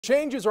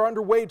Changes are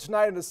underway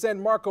tonight in the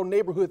San Marco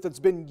neighborhood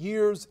that's been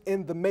years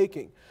in the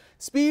making.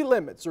 Speed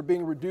limits are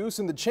being reduced,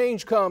 and the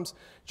change comes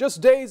just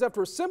days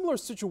after a similar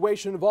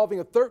situation involving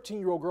a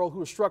 13-year-old girl who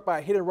was struck by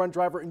a hit-and-run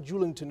driver in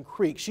Julington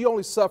Creek. She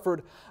only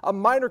suffered a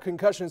minor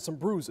concussion and some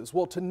bruises.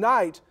 Well,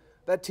 tonight,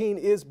 that teen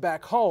is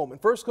back home. And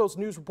First Coast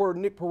News reporter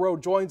Nick Perot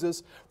joins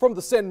us from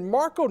the San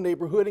Marco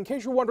neighborhood. In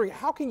case you're wondering,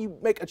 how can you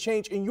make a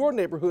change in your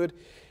neighborhood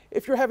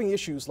if you're having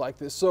issues like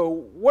this? So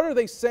what are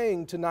they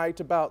saying tonight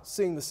about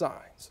seeing the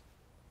signs?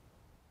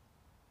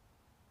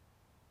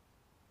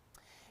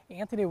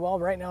 Anthony, well,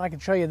 right now I can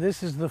show you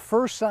this is the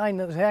first sign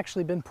that has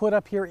actually been put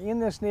up here in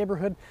this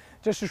neighborhood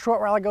just a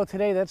short while ago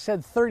today that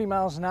said 30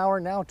 miles an hour,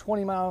 now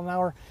 20 miles an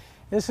hour.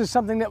 This is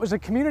something that was a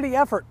community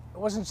effort. It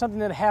wasn't something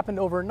that happened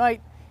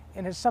overnight,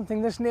 and it's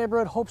something this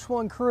neighborhood hopes will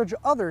encourage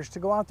others to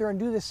go out there and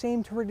do the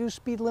same to reduce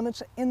speed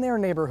limits in their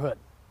neighborhood.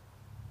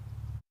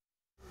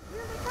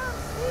 Here they come,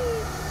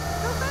 Steve.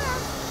 Go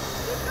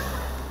fast. Keep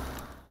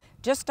going.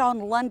 Just on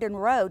London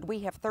Road, we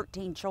have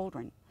 13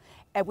 children.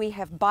 And we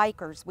have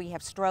bikers, we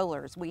have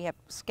strollers, we have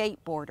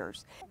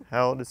skateboarders.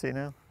 How old is he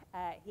now?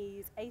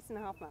 He's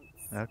 8.5 months.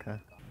 Okay.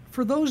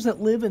 For those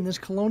that live in this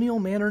Colonial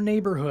Manor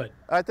neighborhood,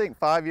 I think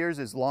 5 years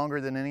is longer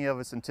than any of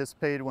us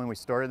anticipated when we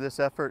started this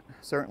effort,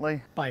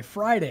 certainly. By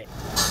Friday,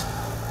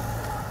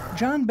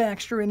 John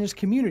Baxter and his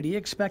community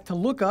expect to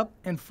look up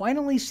and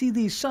finally see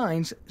these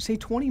signs say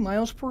 20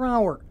 miles per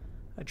hour,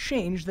 a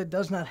change that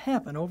does not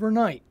happen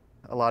overnight.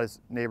 A lot of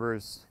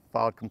neighbors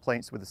filed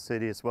complaints with the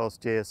city as well as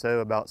JSO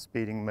about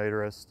speeding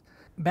motorists.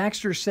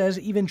 Baxter says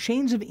even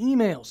chains of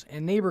emails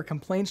and neighbor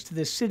complaints to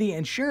the city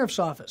and sheriff's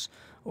office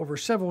over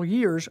several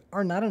years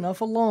are not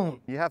enough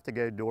alone. You have to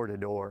go door to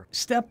door.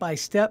 Step by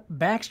step,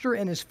 Baxter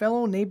and his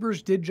fellow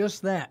neighbors did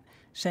just that,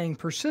 saying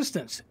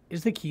persistence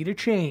is the key to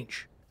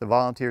change. The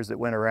volunteers that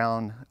went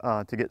around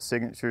to get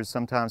signatures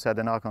sometimes had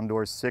to knock on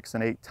doors 6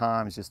 and 8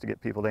 times just to get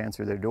people to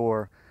answer their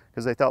door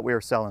because they thought we were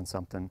selling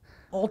something.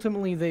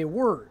 Ultimately, they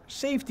were.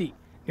 Safety.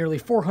 Nearly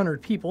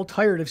 400 people,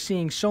 tired of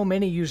seeing so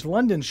many use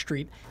London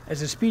Street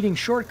as a speeding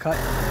shortcut,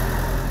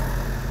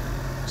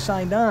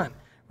 signed on.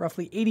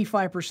 Roughly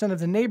 85% of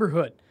the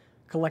neighborhood,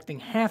 collecting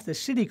half the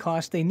city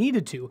cost they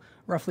needed to,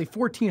 roughly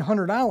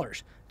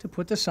 $1,400, to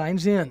put the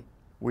signs in.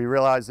 We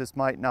realize this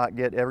might not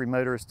get every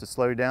motorist to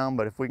slow down,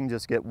 but if we can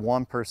just get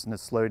one person to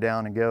slow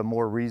down and go a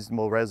more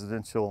reasonable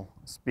residential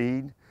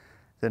speed,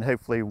 then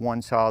hopefully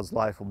one child's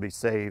life will be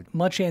saved.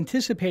 Much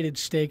anticipated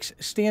stakes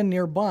stand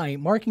nearby,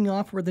 marking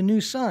off where the new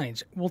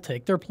signs will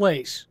take their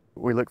place.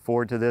 We look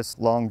forward to this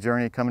long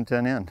journey coming to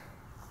an end,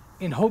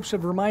 in hopes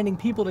of reminding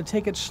people to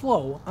take it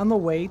slow on the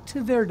way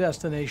to their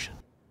destination.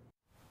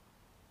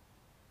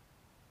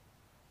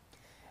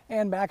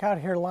 And back out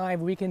here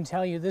live, we can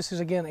tell you this is,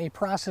 again, a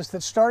process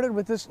that started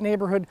with this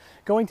neighborhood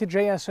going to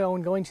JSO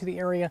and going to the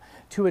area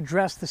to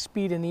address the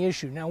speed and the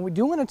issue. Now, we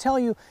do want to tell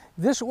you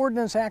this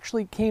ordinance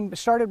actually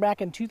started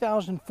back in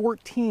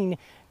 2014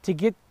 to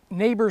get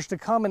neighbors to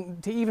come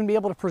and to even be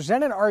able to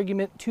present an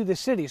argument to the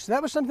city. So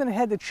that was something that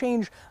had to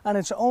change on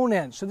its own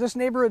end. So this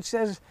neighborhood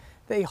says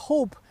they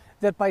hope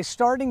that by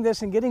starting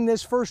this and getting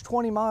this first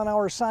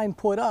 20-mile-an-hour sign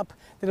put up,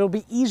 that it'll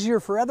be easier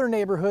for other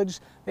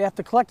neighborhoods. They have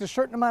to collect a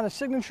certain amount of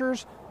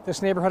signatures.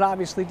 This neighborhood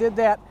obviously did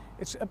that.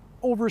 It's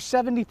over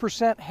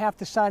 70% have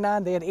to sign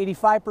on. They had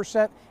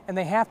 85%, and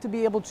they have to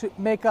be able to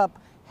make up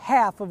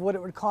half of what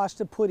it would cost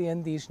to put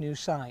in these new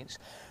signs.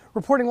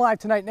 Reporting live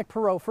tonight, Nick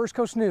Perot, First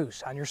Coast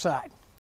News, on your side.